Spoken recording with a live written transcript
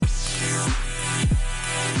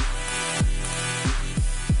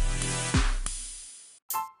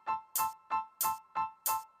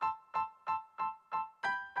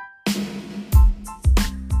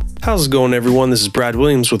How's it going, everyone? This is Brad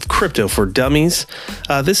Williams with Crypto for Dummies.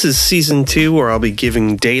 This is season 2, where I'll be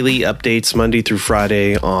giving daily updates Monday through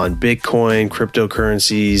Friday on Bitcoin,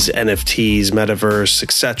 cryptocurrencies, NFTs, metaverse,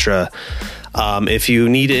 etc. If you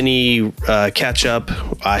need any catch up,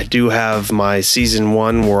 I do have my season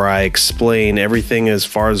 1 where I explain everything as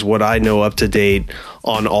far as what I know up to date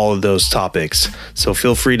on all of those topics. So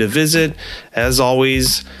feel free to visit. As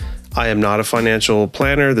always, I am not a financial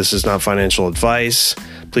planner. This is not financial advice.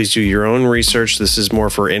 Please do your own research. This is more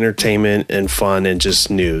for entertainment and fun and just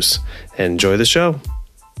news. Enjoy the show.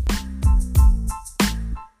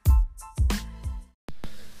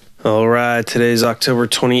 All right, today's October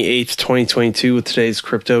 28th, 2022 with today's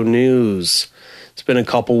crypto news. It's been a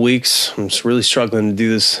couple weeks. I'm just really struggling to do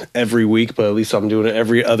this every week, but at least I'm doing it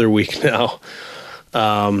every other week now.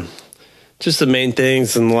 Just the main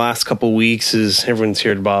things in the last couple weeks is everyone's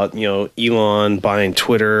heard about, Elon buying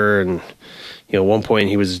Twitter, and at one point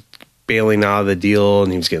he was bailing out of the deal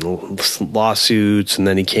and he was getting lawsuits, and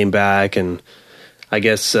then he came back and I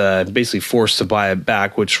guess basically forced to buy it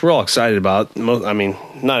back, which we're all excited about.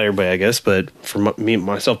 Not everybody, I guess, but for me,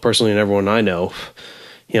 myself personally, and everyone I know,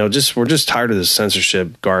 we're just tired of this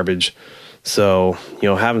censorship garbage. So,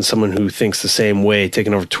 having someone who thinks the same way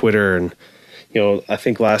taking over Twitter, and I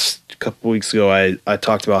think last couple weeks ago I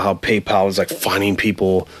talked about how PayPal is like finding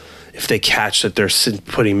people if they catch that they're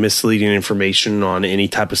putting misleading information on any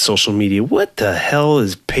type of social media. What the hell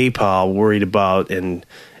is PayPal worried about and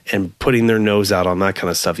putting their nose out on that kind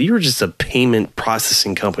of stuff? You're just a payment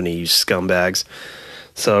processing company, you scumbags.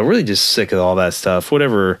 So really just sick of all that stuff.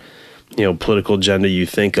 Whatever, political agenda you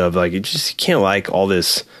think of, you can't like all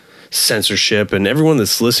this censorship. And everyone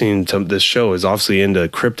that's listening to this show is obviously into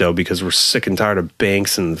crypto because we're sick and tired of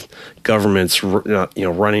banks and governments,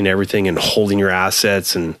 running everything and holding your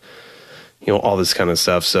assets and, all this kind of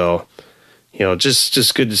stuff. So,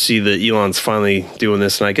 just good to see that Elon's finally doing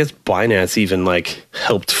this. And I guess Binance even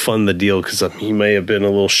helped fund the deal because he may have been a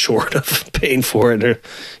little short of paying for it, or,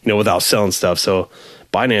 without selling stuff. So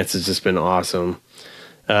Binance has just been awesome.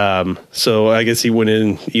 So I guess he went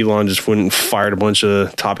in, Elon just went and fired a bunch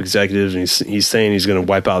of top executives, and he's saying he's going to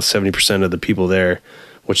wipe out 70% of the people there,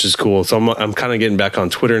 which is cool. So I'm kind of getting back on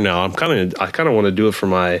Twitter now. I kind of want to do it for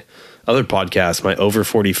my other podcast, my Over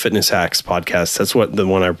 40 Fitness Hacks podcast. That's the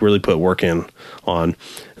one I really put work in on.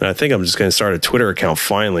 And I think I'm just going to start a Twitter account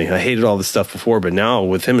finally. I hated all this stuff before, but now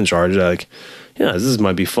with him in charge, this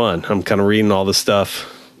might be fun. I'm kind of reading all the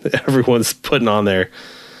stuff that everyone's putting on there,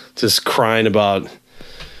 just crying about,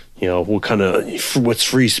 what's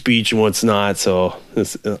free speech and what's not. So,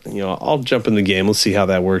 I'll jump in the game. Let's see how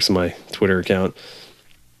that works in my Twitter account.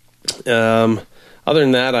 Other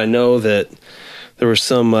than that, I know that there was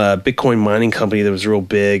some Bitcoin mining company that was real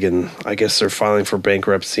big, and I guess they're filing for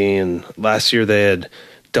bankruptcy. And last year they had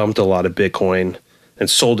dumped a lot of Bitcoin and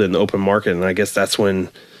sold it in the open market. And I guess that's when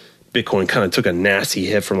Bitcoin kind of took a nasty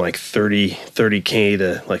hit from 30K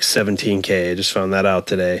to 17K. I just found that out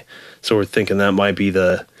today. So we're thinking that might be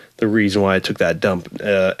the reason why I took that dump.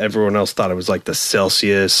 Everyone else thought it was the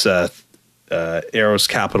Celsius, Eros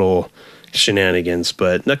Capital shenanigans,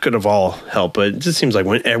 but that could have all helped. But it just seems like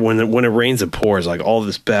when it rains, it pours. All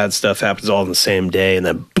this bad stuff happens all in the same day, and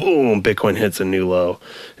then boom, Bitcoin hits a new low,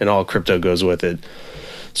 and all crypto goes with it.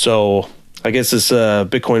 So I guess this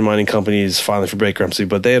Bitcoin mining company is filing for bankruptcy,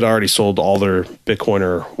 but they had already sold all their Bitcoin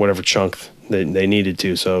or whatever chunk they needed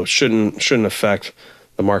to, so it shouldn't affect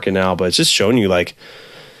the market now. But it's just showing you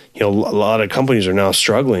a lot of companies are now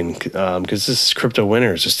struggling because this crypto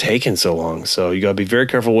winter is just taking so long. So you got to be very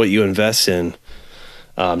careful what you invest in,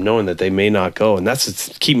 knowing that they may not go. And that's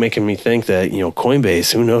keep making me think that,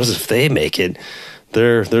 Coinbase, who knows if they make it.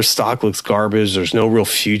 Their stock looks garbage. There's no real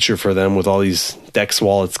future for them with all these DEX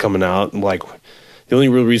wallets coming out. The only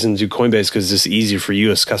real reason to do Coinbase is because it's easier for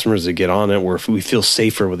U.S. customers to get on it, where we feel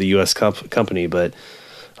safer with a U.S. company. But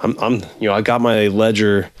I got my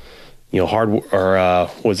Ledger,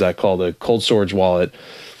 what's that called? A cold storage wallet,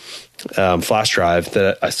 flash drive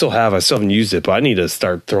that I still have. I still haven't used it, but I need to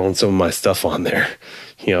start throwing some of my stuff on there.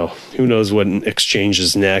 Who knows what exchange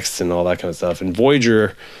is next and all that kind of stuff. And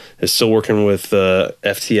Voyager is still working with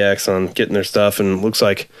FTX on getting their stuff, and it looks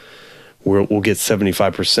like we'll get 75%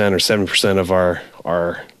 or 70% of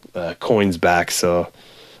our coins back. So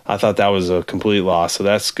I thought that was a complete loss. So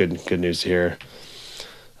that's good news to hear.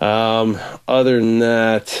 Other than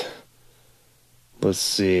that, let's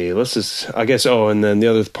see. And then the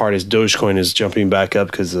other part is Dogecoin is jumping back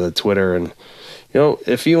up because of Twitter. And,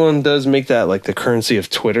 if Elon does make that the currency of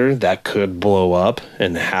Twitter, that could blow up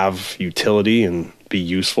and have utility and be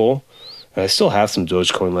useful. I still have some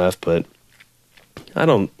Dogecoin left, but, I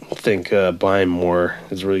don't think buying more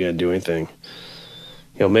is really going to do anything.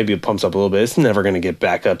 Maybe it pumps up a little bit. It's never going to get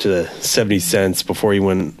back up to the 70 cents before he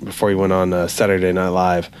went on Saturday Night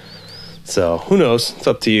Live. So who knows? It's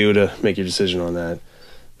up to you to make your decision on that.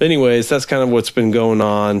 But anyways, that's kind of what's been going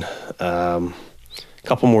on. A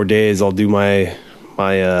couple more days, I'll do my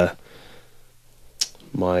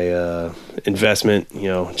investment.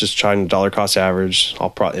 Just trying to dollar cost average.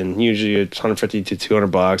 And usually it's $150 to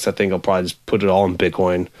 $200. I think I'll probably just put it all in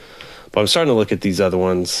Bitcoin. But I'm starting to look at these other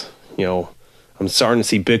ones. I'm starting to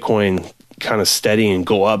see Bitcoin kind of steady and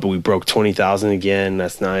go up, but we broke 20,000 again.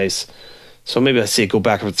 That's nice. So maybe I see it go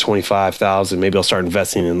back up to 25,000. Maybe I'll start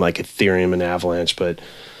investing in like Ethereum and Avalanche. But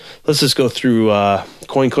let's just go through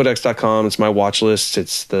coincodex.com. It's my watch list.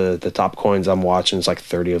 It's the top coins I'm watching. It's like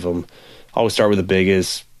 30 of them. I always start with the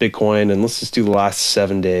biggest, Bitcoin, and let's just do the last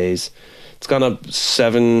 7 days. It's gone up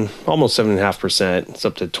almost 7.5%. It's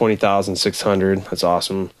up to 20,600. That's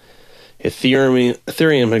awesome.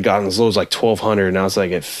 Ethereum had gotten as low as like 1,200. Now it's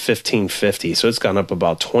like at 1,550. So it's gone up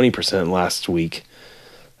about 20% last week.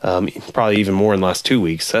 Probably even more in the last 2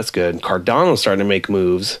 weeks. That's good. Cardano's starting to make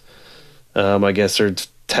moves. I guess they're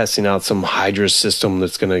testing out some Hydra system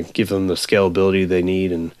that's going to give them the scalability they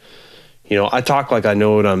need. And I talk like I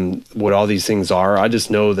know what all these things are. I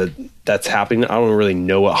just know that that's happening. I don't really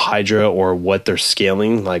know what Hydra or what they're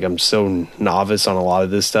scaling. Like, I'm so novice on a lot of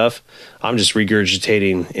this stuff. I'm just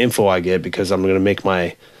regurgitating info I get because I'm going to make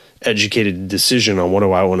my educated decision on what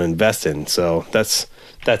do I want to invest in. So that's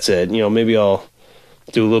it. Maybe I'll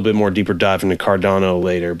do a little bit more deeper dive into Cardano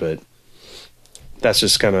later, but that's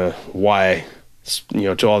just kind of why,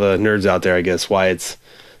 to all the nerds out there, I guess, why it's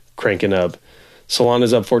cranking up.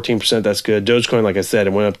 Solana's up 14%. That's good. Dogecoin, like I said, it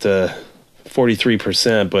went up to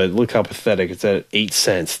 43%, but look how pathetic. It's at 8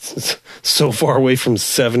 cents. It's so far away from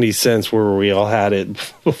 70 cents where we all had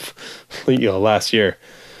it last year.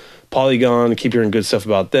 Polygon, keep hearing good stuff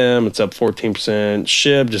about them. It's up 14%.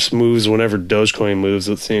 SHIB just moves whenever Dogecoin moves,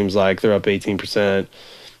 it seems like. They're up 18%.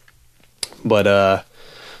 But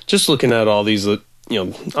just looking at all these, I'm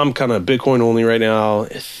kind of Bitcoin only right now.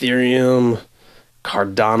 Ethereum,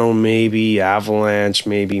 Cardano maybe, Avalanche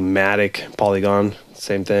maybe, Matic, Polygon,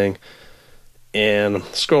 same thing. And I'm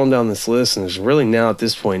scrolling down this list, and there's really now at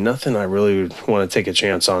this point nothing I really want to take a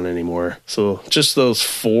chance on anymore. So just those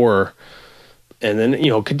four. And then,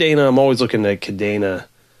 Cadena, I'm always looking at Cadena.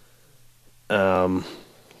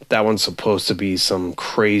 That one's supposed to be some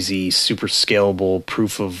crazy, super scalable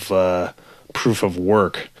proof of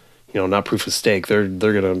work. Not proof of stake. They're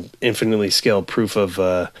going to infinitely scale proof of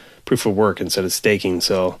work instead of staking.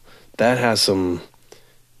 So that has some,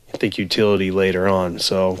 I think, utility later on.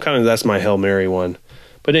 So kind of that's my Hail Mary one.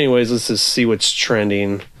 But anyways, let's just see what's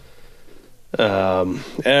trending.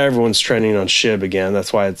 Everyone's trending on SHIB again.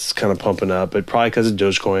 That's why it's kind of pumping up, but probably because of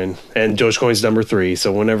Dogecoin, and Dogecoin's number 3.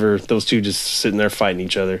 So whenever those two just sitting there fighting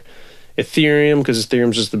each other, Ethereum, because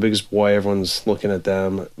Ethereum's just the biggest boy, everyone's looking at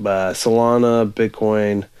them. Solana,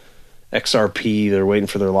 Bitcoin, XRP, they're waiting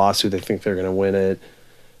for their lawsuit. They think they're going to win it.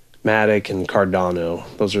 Matic and Cardano,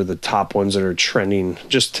 those are the top ones that are trending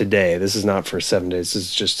just today. This is not for 7 days. This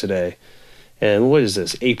is just today. And what is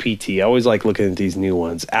this? APT. I always like looking at these new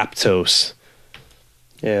ones. Aptos.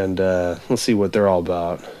 And let's see what they're all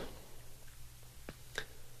about.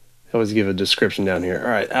 I always give a description down here.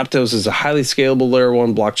 All right, Aptos is a highly scalable layer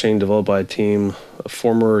 1 blockchain developed by a team of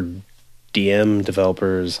former DM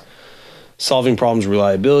developers, solving problems,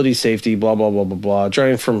 reliability, safety, blah, blah, blah, blah, blah.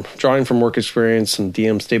 Drawing from work experience and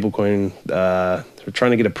DM stablecoin. They're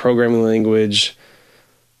trying to get a programming language.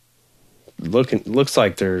 Looks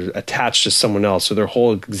like they're attached to someone else. So their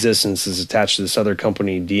whole existence is attached to this other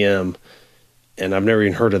company, DM. And I've never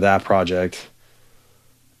even heard of that project.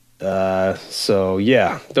 So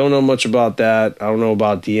yeah, don't know much about that. I don't know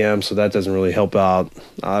about DM, so that doesn't really help out.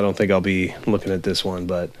 I don't think I'll be looking at this one,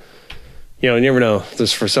 but you never know.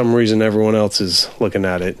 Just for some reason, everyone else is looking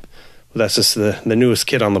at it. But that's just the newest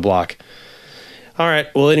kid on the block. All right.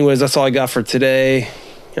 Well, anyways, that's all I got for today.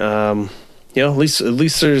 At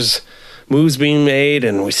least there's moves being made,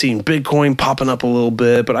 and we've seen Bitcoin popping up a little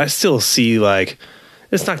bit, but I still see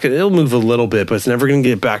it's not good. It'll move a little bit, but it's never going to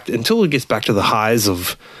get back until it gets back to the highs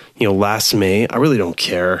of, last May. I really don't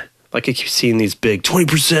care. Like, I keep seeing these big 20%,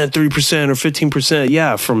 30%, or 15%.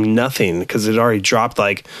 Yeah, from nothing, because it already dropped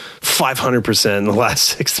like 500% in the last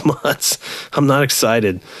 6 months. I'm not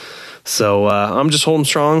excited. So I'm just holding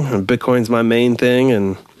strong, and Bitcoin's my main thing,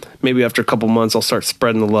 and maybe after a couple months I'll start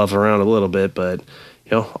spreading the love around a little bit, but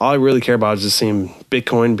all I really care about is just seeing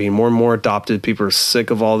Bitcoin being more and more adopted. People are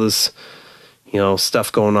sick of all this,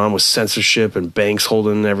 stuff going on with censorship and banks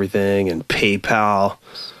holding everything and PayPal.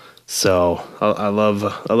 So I love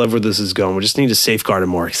where this is going. We just need to safeguard it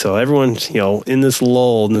more. So everyone, in this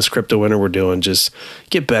lull, in this crypto winter we're doing, just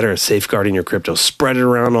get better at safeguarding your crypto. Spread it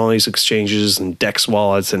around all these exchanges and DEX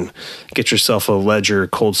wallets, and get yourself a Ledger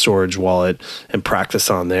cold storage wallet and practice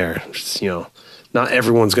on there. Just, not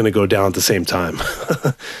everyone's going to go down at the same time.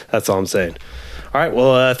 That's all I'm saying. All right.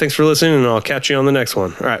 Well, thanks for listening, and I'll catch you on the next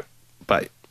one. All right. Bye.